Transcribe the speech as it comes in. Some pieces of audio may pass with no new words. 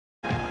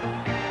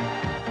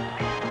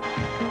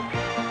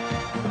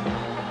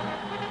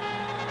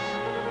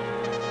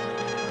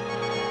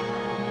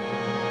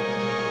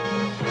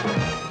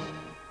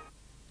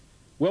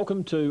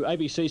Welcome to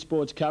ABC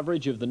Sports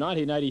coverage of the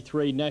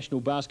 1983 National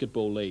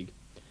Basketball League.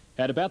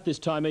 At about this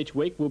time each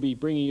week, we'll be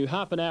bringing you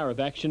half an hour of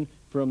action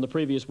from the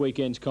previous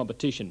weekend's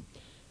competition.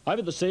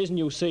 Over the season,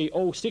 you'll see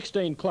all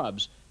 16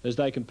 clubs as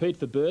they compete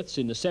for berths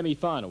in the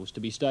semi-finals to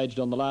be staged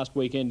on the last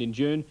weekend in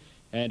June,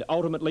 and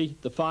ultimately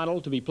the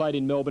final to be played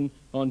in Melbourne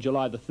on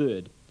July the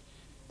 3rd.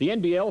 The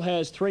NBL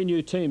has 3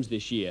 new teams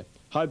this year: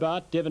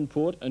 Hobart,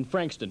 Devonport and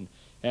Frankston.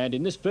 And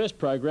in this first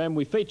program,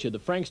 we feature the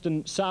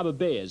Frankston Saba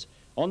Bears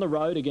on the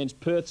road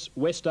against Perth's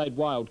Weststate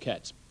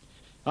Wildcats.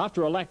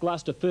 After a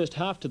lacklustre first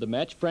half to the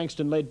match,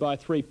 Frankston led by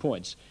 3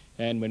 points.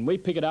 And when we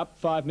pick it up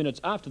 5 minutes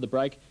after the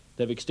break,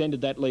 they've extended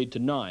that lead to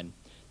 9.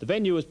 The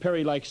venue is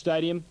Perry Lake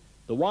Stadium.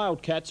 The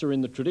Wildcats are in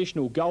the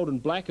traditional gold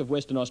and black of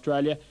Western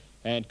Australia,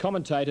 and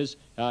commentators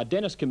are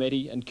Dennis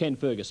Cometti and Ken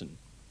Ferguson.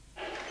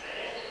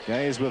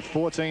 Gaze with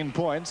 14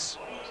 points.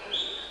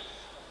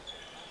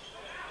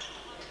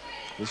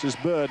 This is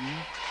Burden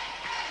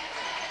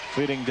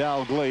feeding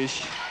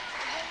Dalgleish.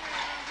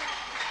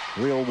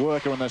 Real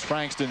worker on this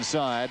Frankston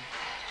side.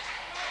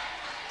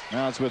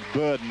 Now it's with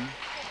Burden.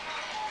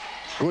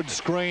 Good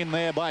screen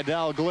there by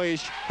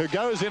Dalgleish, who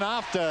goes in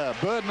after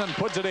Burden and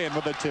puts it in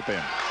with the tip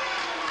in.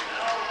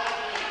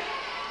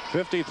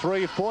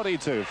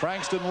 53-42,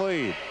 Frankston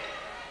lead.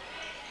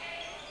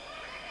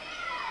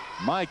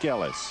 Mike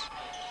Ellis.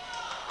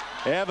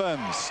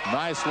 Evans,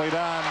 nicely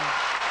done.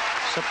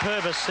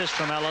 Superb assist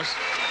from Ellis.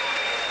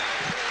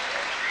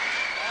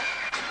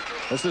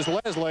 This is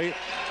Leslie.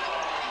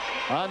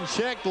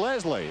 Unchecked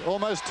Leslie,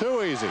 almost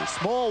too easy.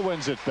 Small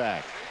wins it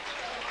back.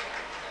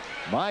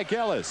 Mike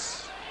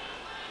Ellis.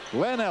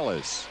 Len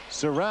Ellis,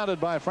 surrounded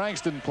by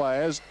Frankston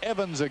players.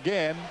 Evans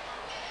again.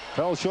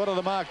 Fell short of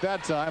the mark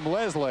that time.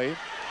 Leslie.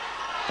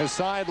 His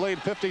side lead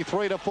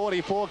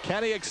 53-44.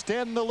 Can he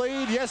extend the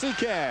lead? Yes, he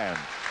can.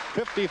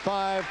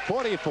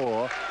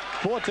 55-44.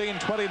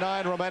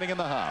 14:29 remaining in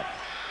the half.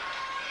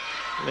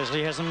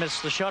 Leslie hasn't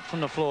missed the shot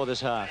from the floor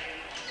this half.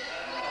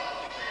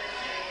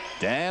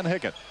 Dan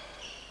Hickett.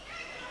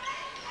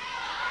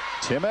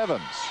 Tim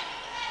Evans.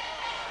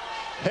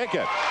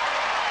 Hickett.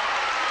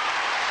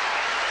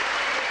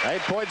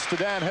 8 points to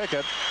Dan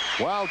Hickett.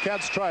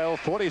 Wildcats trail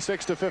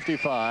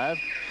 46-55.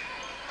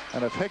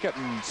 And if Hickett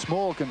and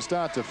Small can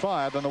start to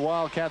fire, then the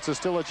Wildcats are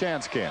still a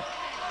chance, Ken.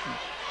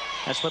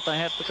 That's what they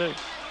have to do.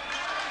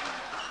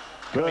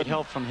 Great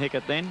help from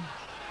Hickett then,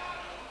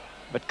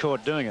 but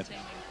caught doing it.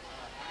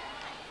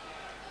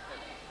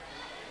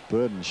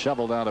 Burden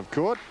shoveled out of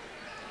court.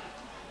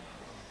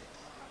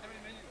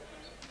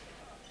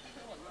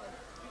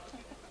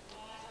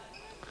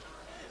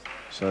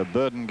 So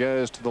Burden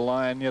goes to the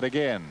line yet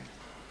again.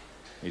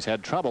 He's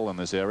had trouble in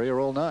this area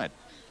all night.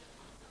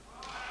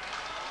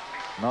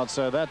 Not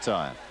so that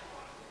time.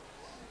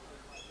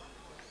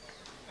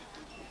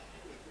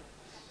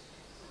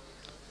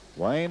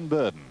 Wayne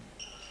Burden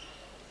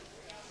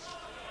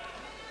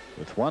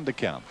with 1 to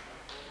count.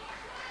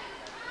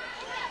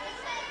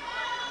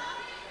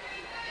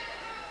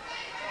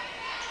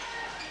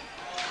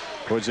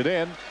 Puts it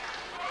in.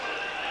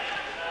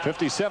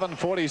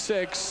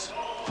 57-46.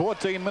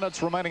 14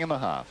 minutes remaining in the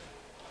half.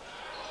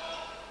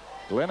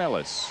 Glenn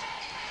Ellis.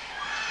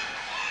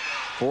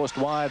 Forced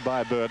wide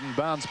by Burden.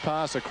 Bounce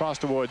pass across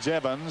towards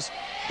Evans.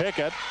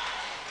 Hickett.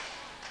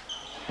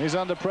 He's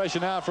under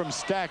pressure now from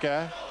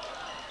Stacker.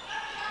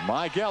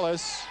 Mike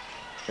Ellis.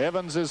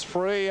 Evans is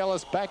free.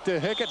 Ellis back to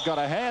Hickett. Got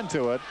a hand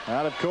to it.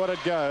 Out of court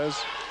it goes.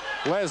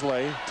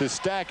 Leslie to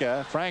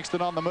Stacker.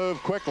 Frankston on the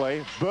move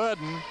quickly.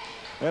 Burden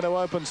into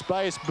open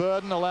space.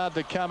 Burden allowed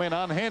to come in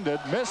unhindered.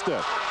 Missed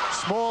it.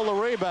 Small the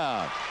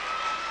rebound.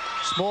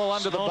 Small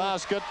under the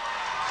basket.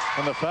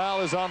 And the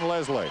foul is on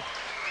Leslie.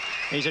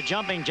 He's a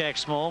jumping jack,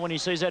 Small. When he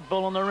sees that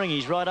ball on the ring,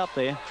 he's right up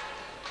there.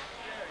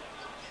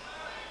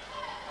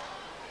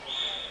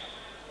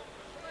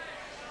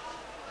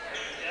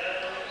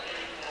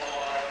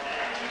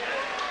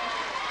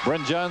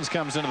 Bryn Jones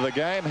comes into the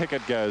game.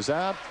 Hickett goes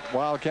out.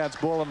 Wildcats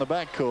ball in the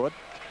backcourt.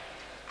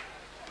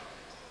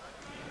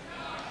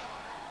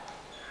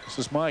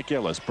 This is Mike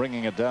Ellis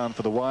bringing it down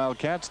for the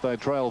Wildcats. They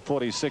trail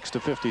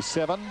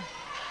 46-57.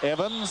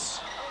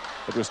 Evans.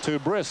 It was too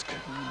brisk.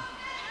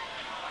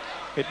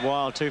 Bit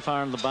wild, too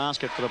far in the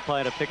basket for the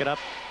player to pick it up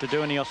to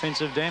do any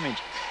offensive damage.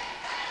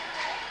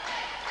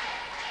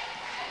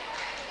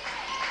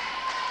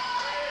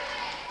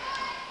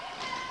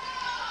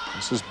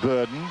 This is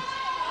Burden.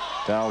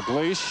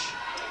 Dalgleish.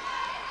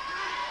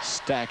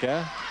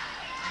 Stacker.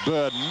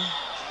 Burden.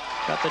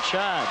 Got the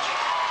charge.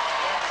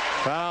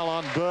 Foul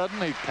on Burden.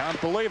 He can't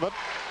believe it.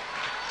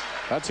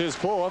 That's his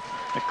 4th.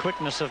 The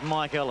quickness of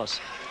Mike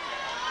Ellis.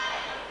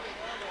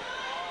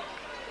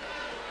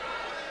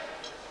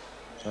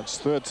 That's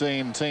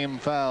 13 team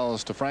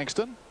fouls to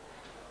Frankston.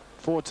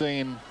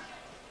 14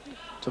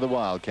 to the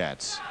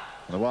Wildcats.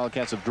 And the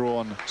Wildcats have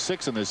drawn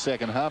 6 in this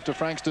second half to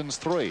Frankston's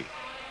 3.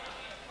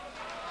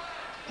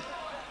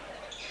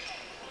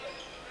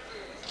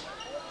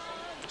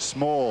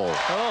 Small.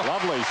 Oh.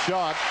 Lovely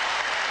shot.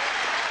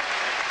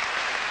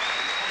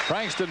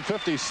 Frankston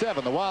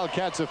 57. The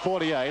Wildcats are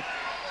 48.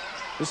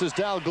 This is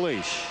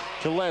Dalgleish.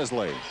 to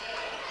Leslie.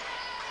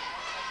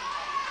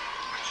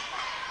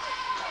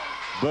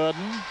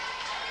 Burden.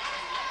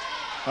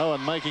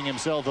 Owen making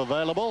himself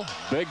available.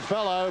 Big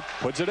fellow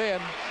puts it in.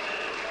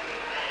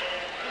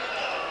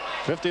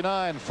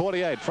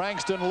 59-48.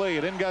 Frankston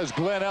lead. In goes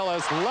Glenn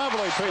Ellis.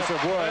 Lovely piece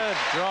of work. Good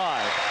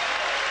drive.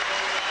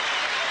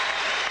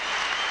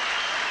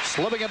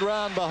 Slipping it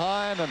round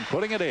behind and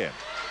putting it in.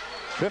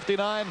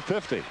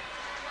 59-50.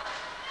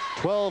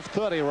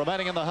 12:30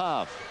 remaining in the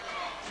half.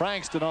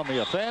 Frankston on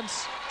the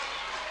offense.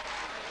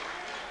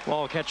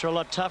 Wildcats are a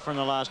lot tougher in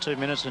the last 2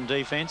 minutes in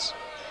defense.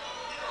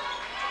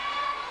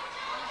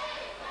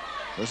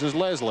 This is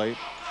Leslie.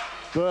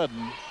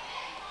 Burden.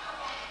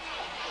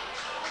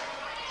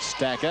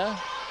 Stacker.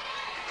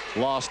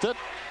 Lost it.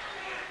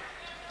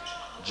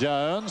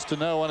 Jones to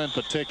no one in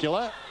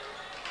particular.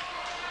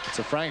 It's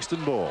a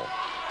Frankston ball.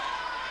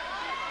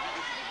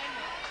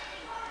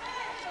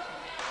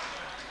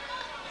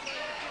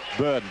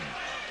 Burden.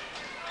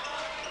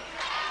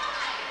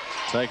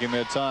 Taking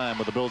their time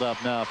with the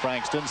build-up now.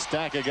 Frankston.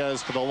 Stacker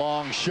goes for the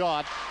long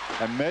shot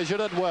and measured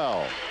it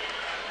well.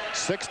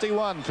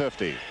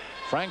 61-50.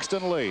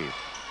 Frankston lead.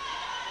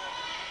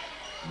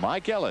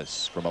 Mike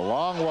Ellis from a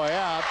long way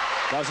out.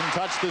 Doesn't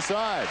touch the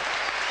side.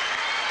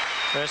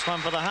 First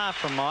one for the half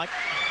from Mike.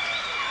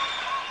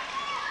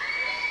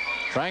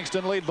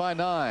 Frankston lead by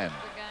 9.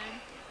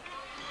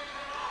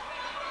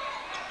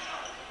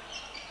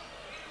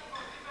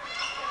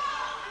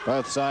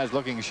 Both sides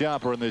looking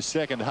sharper in this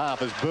second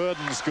half as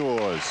Burden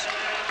scores.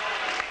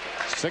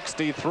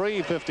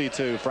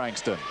 63-52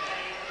 Frankston.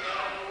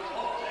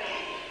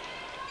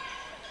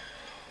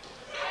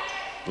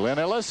 Glenn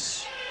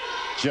Ellis.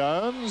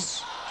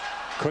 Jones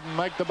couldn't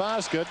make the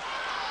basket.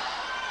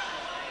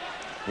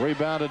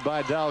 Rebounded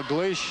by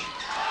Dalglish.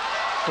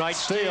 Great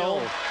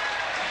steal.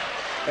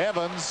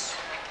 Evans.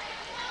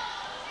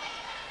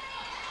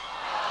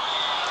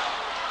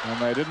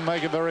 And they didn't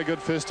make a very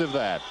good fist of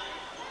that.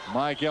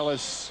 Mike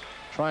Ellis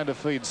trying to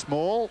feed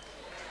Small.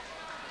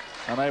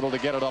 Unable to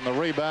get it on the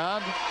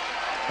rebound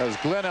as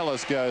Glenn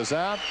Ellis goes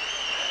out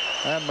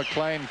and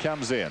McLean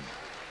comes in.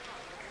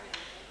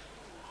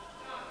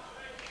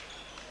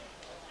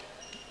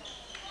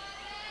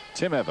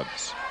 Tim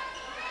Evans.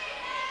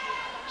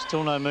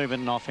 Still no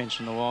movement in offense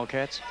from the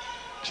Wildcats.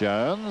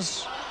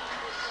 Jones.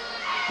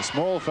 The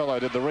small fellow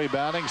did the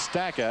rebounding.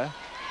 Stacker.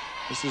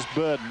 This is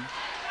Burden.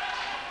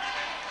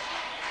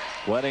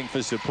 Waiting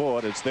for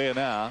support. It's there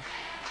now.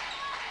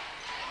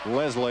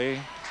 Leslie.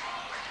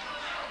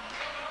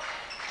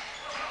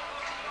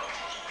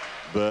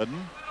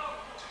 Burden.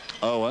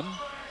 Owen.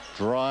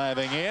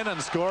 Driving in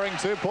and scoring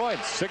 2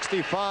 points.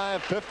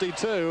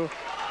 65-52.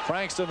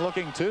 Frankston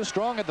looking too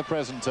strong at the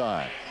present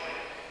time.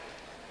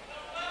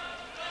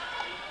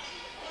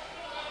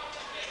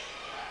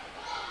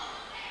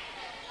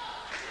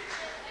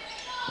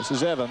 This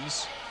is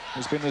Evans,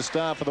 who's been the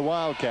star for the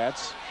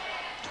Wildcats.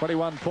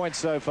 21 points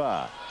so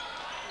far.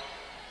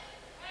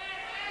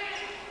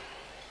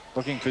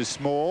 Looking for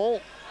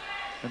Small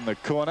in the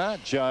corner.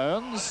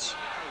 Jones.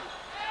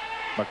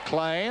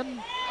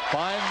 McLean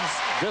finds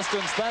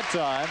distance that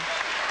time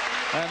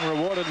and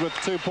rewarded with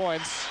 2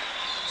 points.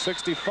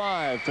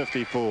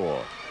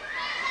 65-54.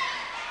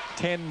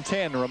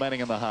 10-10 remaining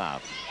in the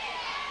half.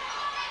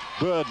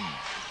 Burden.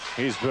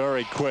 He's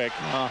very quick.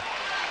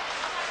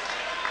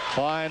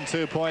 Fine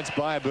 2 points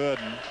by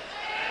Burden.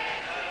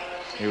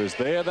 He was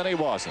there, then he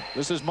wasn't.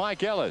 This is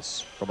Mike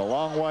Ellis from a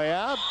long way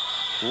out.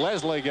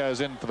 Leslie goes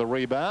in for the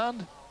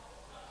rebound.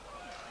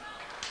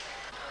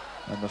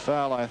 And the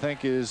foul, I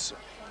think, is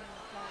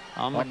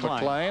on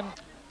McLean.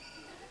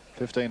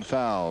 15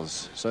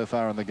 fouls so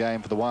far in the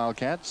game for the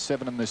Wildcats.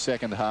 7 in the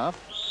second half.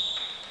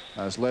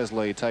 As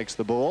Leslie takes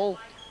the ball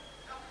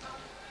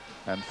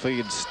and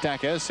feeds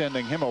Stacker,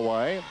 sending him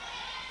away.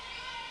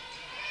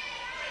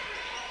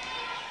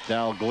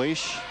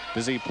 Dalglish,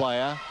 busy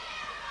player.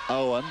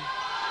 Owen,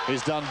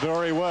 he's done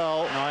very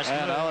well. Nice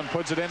and move. Owen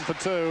puts it in for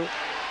 2.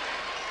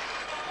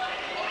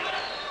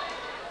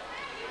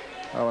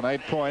 Owen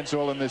 8 points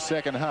all in this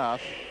second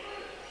half.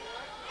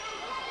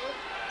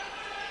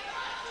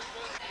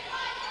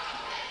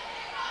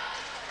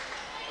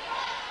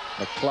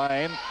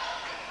 McLean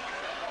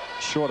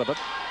short of it.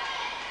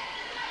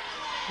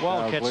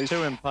 Wildcats Dalglish.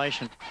 too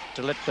impatient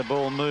to let the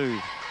ball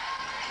move.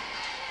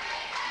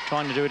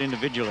 Trying to do it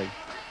individually.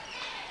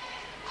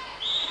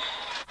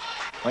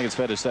 I think it's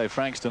fair to say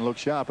Frankston looks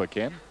sharper,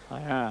 Ken.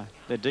 They are.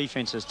 Their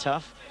defense is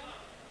tough,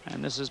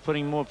 and this is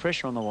putting more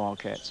pressure on the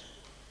Wildcats.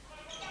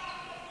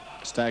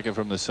 Stacker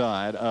from the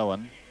side.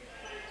 Owen.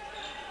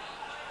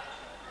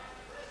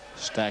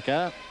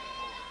 Stacker.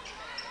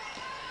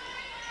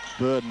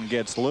 Burden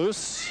gets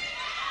loose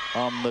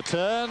on the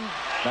turn.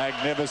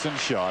 Magnificent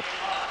shot.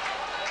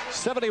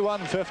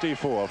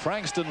 71-54.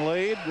 Frankston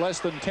lead. Less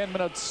than 10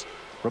 minutes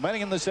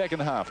remaining in the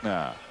second half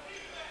now.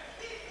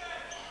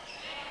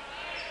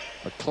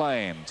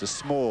 McLean to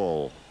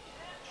Small.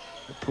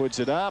 Puts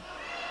it up.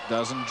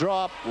 Doesn't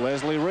drop.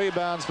 Leslie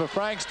rebounds for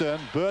Frankston.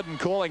 Burden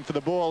calling for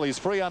the ball. He's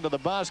free under the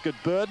basket.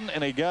 Burden,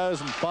 and he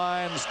goes and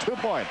finds 2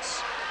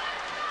 points.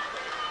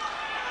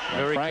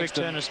 Very quick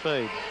turn of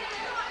speed.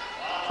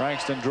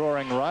 Frankston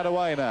drawing right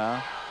away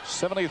now.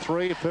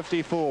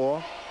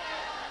 73-54.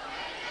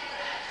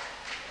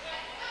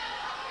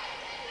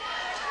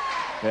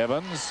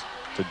 Evans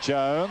to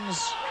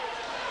Jones.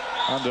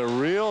 Under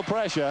real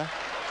pressure.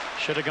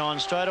 Should have gone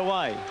straight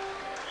away.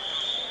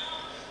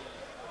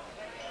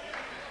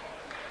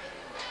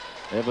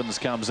 Evans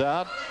comes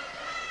out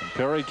and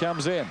Perry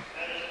comes in.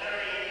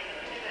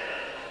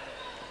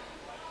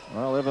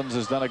 Well, Evans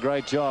has done a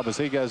great job as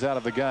he goes out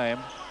of the game.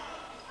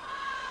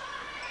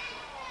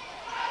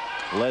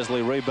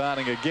 Leslie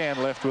rebounding again,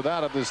 left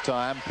without it this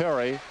time.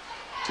 Perry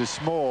to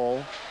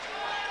Small.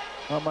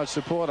 Not much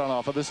support on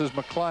offer. This is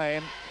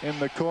McLean in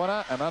the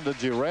corner and under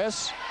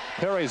duress.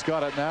 Perry's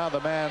got it now.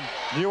 The man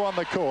new on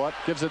the court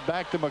gives it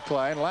back to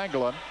McLean.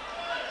 Langland.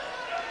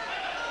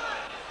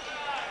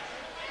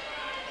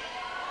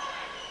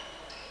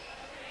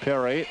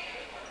 Perry.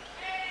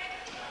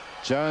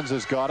 Jones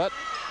has got it.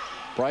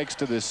 Breaks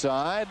to the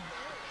side.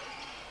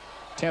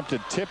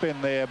 Tempted tip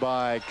in there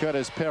by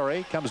Curtis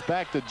Perry. Comes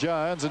back to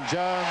Jones, and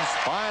Jones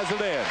fires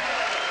it in.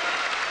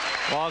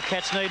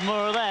 Wildcats need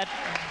more of that.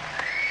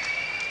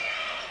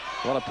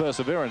 A lot of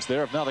perseverance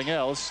there, if nothing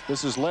else.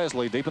 This is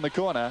Leslie deep in the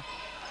corner.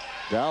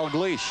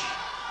 Dalglish.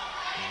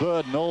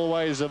 Burden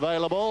always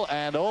available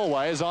and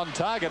always on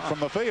target from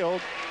the field.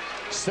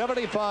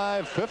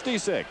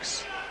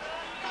 75-56.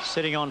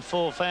 Sitting on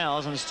 4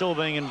 fouls and still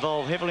being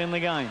involved heavily in the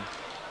game.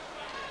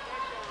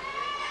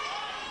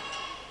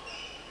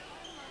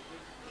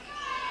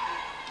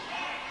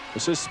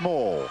 This is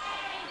Small.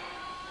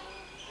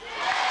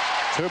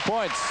 2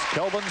 points,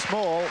 Kelvin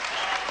Small.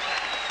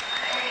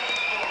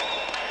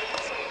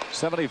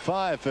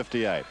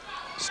 75-58.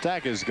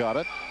 Stacker's got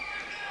it.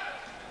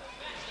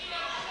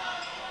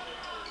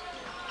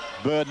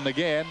 Burden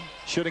again,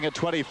 shooting at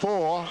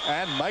 24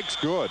 and makes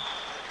good.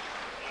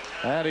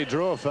 And he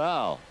drew a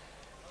foul.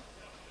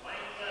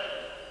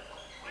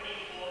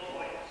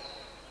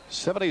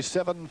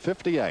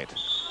 77-58.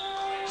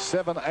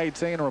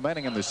 7:18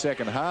 remaining in the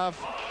second half.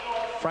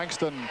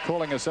 Frankston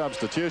calling a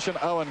substitution.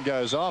 Owen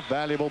goes off.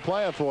 Valuable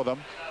player for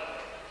them.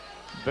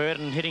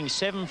 Burden hitting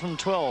 7 from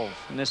 12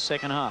 in this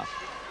second half.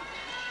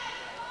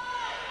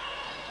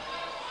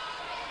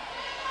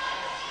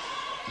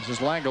 This is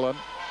Langland.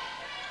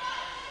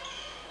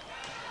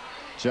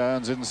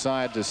 Jones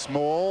inside to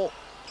Small.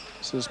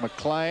 This is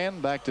McLean.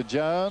 Back to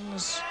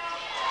Jones.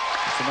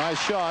 It's a nice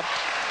shot.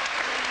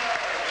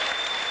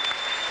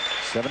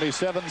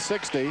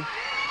 77-60.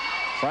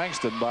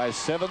 Frankston by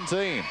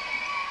 17.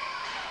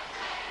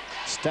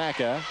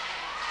 Stacker.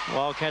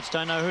 Wildcats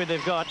don't know who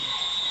they've got.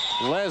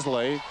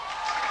 Leslie.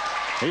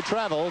 He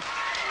traveled.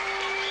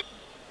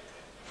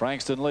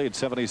 Frankston leads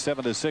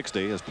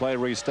 77-60 as play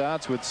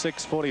restarts with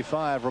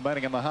 6:45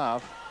 remaining in the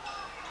half.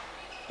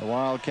 The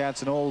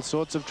Wildcats in all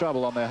sorts of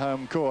trouble on their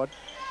home court.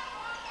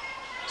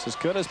 This is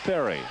Curtis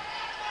Perry.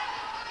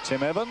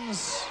 Tim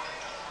Evans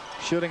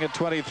shooting at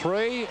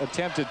 23.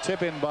 Attempted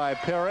tip in by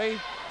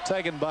Perry.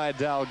 Taken by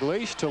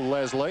Dalglish to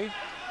Leslie.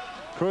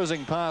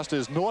 Cruising past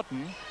is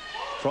Norton.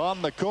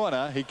 From the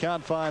corner, he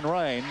can't find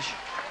range.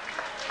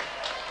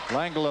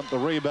 Langland the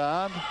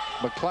rebound.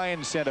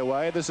 McLean sent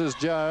away. This is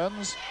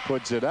Jones.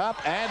 Puts it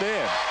up and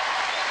in.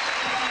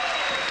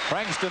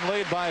 Frankston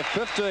lead by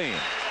 15.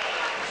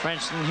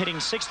 Frankston hitting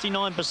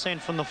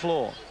 69% from the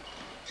floor.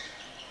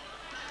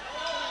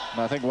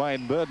 And I think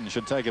Wayne Burden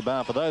should take a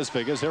bow for those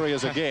figures. Here he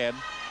is again.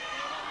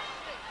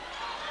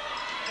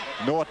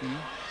 Norton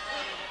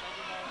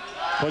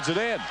puts it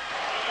in.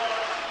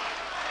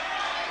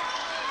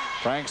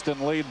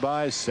 Frankston lead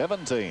by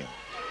 17.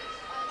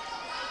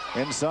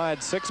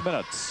 Inside 6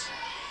 minutes.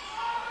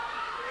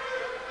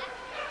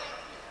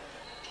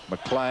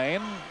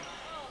 McLean.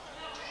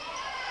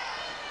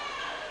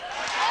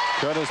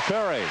 Curtis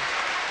Perry.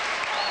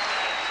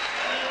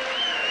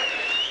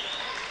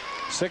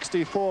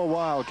 64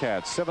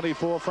 Wildcats,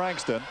 74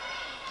 Frankston.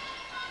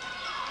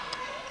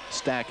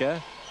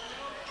 Stacker.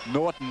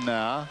 Norton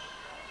now.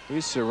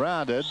 He's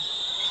surrounded,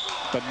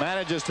 but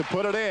manages to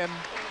put it in.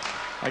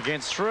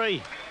 Against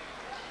 3.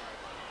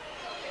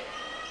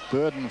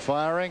 Burden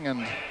firing,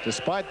 and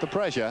despite the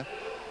pressure,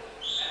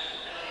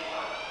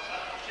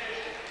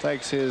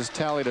 takes his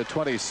tally to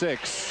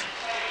 26.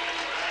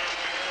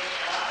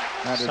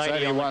 And it's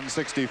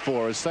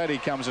 81-64 as Sadie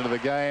comes into the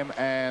game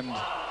and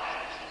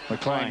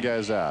McLean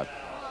goes out.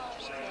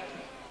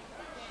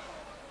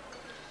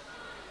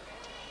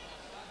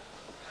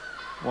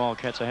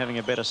 Wildcats are having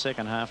a better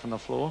second half on the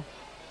floor.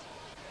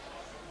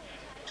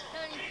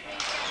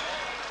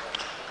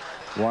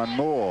 One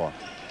more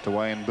to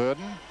Wayne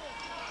Burden.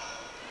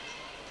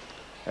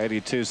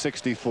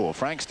 82-64.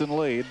 Frankston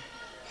lead.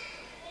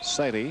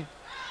 Sadie.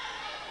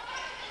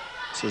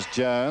 This is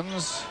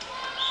Jones.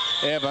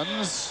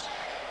 Evans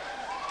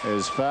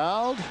is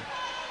fouled.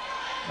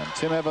 And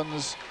Tim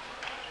Evans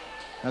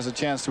has a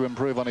chance to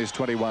improve on his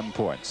 21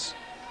 points.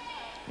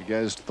 He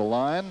goes to the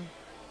line.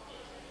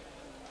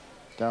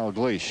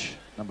 Dalglish,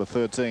 number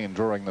 13,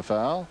 drawing the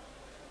foul.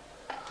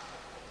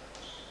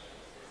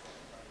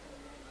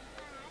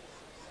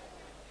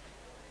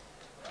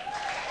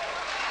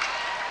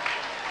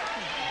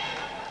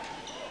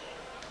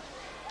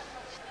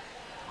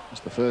 It's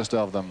the first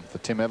of them for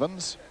Tim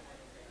Evans.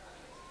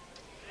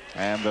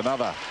 And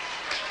another.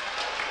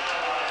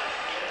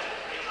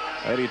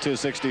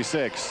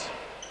 82-66.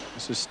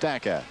 This is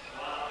Stacker.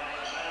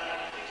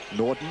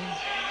 Norton.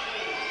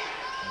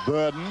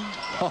 Burden.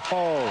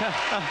 Oh,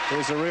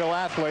 he's a real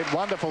athlete.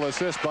 Wonderful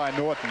assist by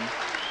Norton.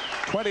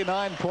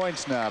 29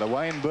 points now to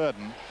Wayne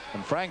Burden.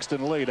 And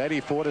Frankston lead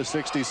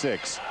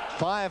 84-66.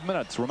 5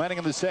 minutes remaining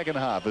in the second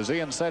half as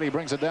Ian Sadie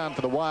brings it down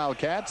for the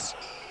Wildcats.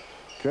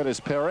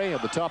 Curtis Perry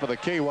at the top of the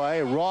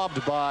keyway,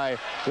 robbed by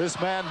this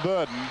man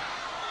Burden,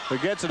 who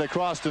gets it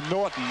across to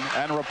Norton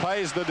and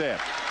repays the debt.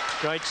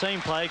 Great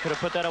team play. Could have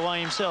put that away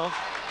himself.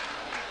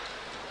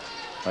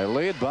 They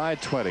lead by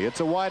 20. It's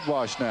a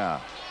whitewash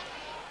now.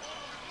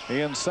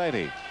 Ian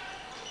Sadie.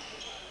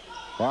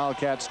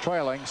 Wildcats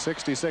trailing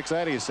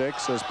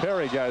 66-86 as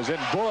Perry goes in,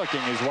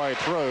 bullocking his way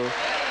through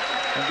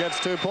and gets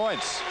 2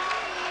 points.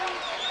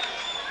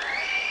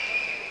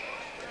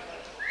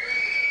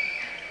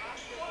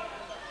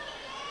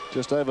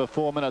 Just over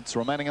 4 minutes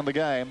remaining in the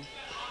game.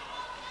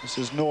 This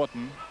is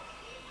Norton.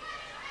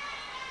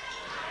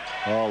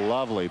 Oh,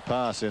 lovely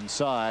pass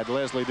inside.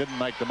 Leslie didn't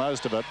make the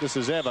most of it. This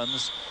is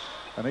Evans,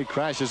 and he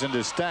crashes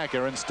into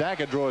Stacker, and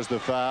Stacker draws the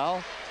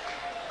foul.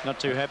 Not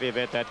too happy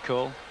about that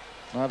call.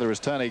 Neither is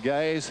Tony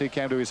Gaze. He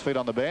came to his feet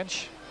on the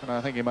bench, and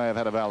I think he may have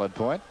had a valid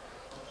point.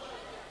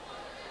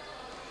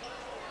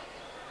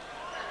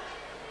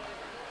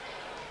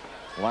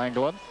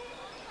 Langland.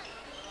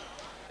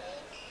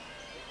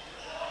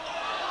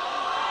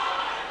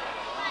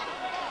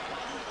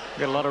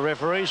 Got a lot of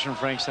referees from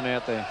Frankston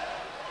out there.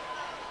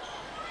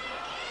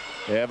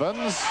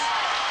 Evans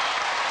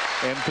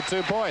in for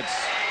 2 points.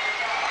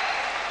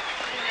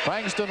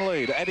 Frankston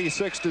lead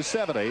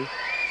 86-70.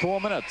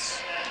 4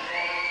 minutes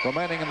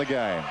remaining in the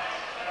game.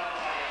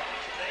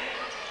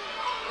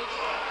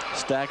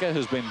 Stacker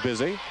has been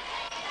busy.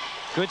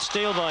 Good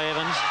steal by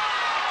Evans.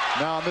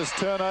 Now on this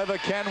turnover,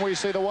 can we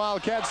see the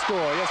Wildcats score?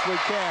 Yes, we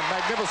can.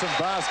 Magnificent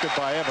basket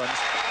by Evans.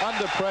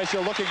 Under pressure,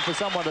 looking for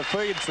someone to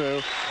feed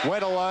to.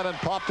 Went alone and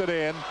popped it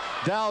in.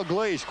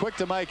 Dalgleish quick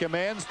to make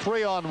amends.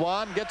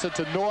 3-on-1. Gets it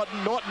to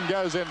Norton. Norton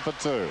goes in for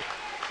 2.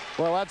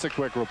 Well, that's a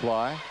quick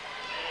reply.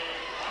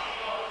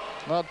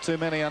 Not too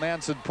many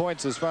unanswered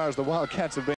points as far as the Wildcats have been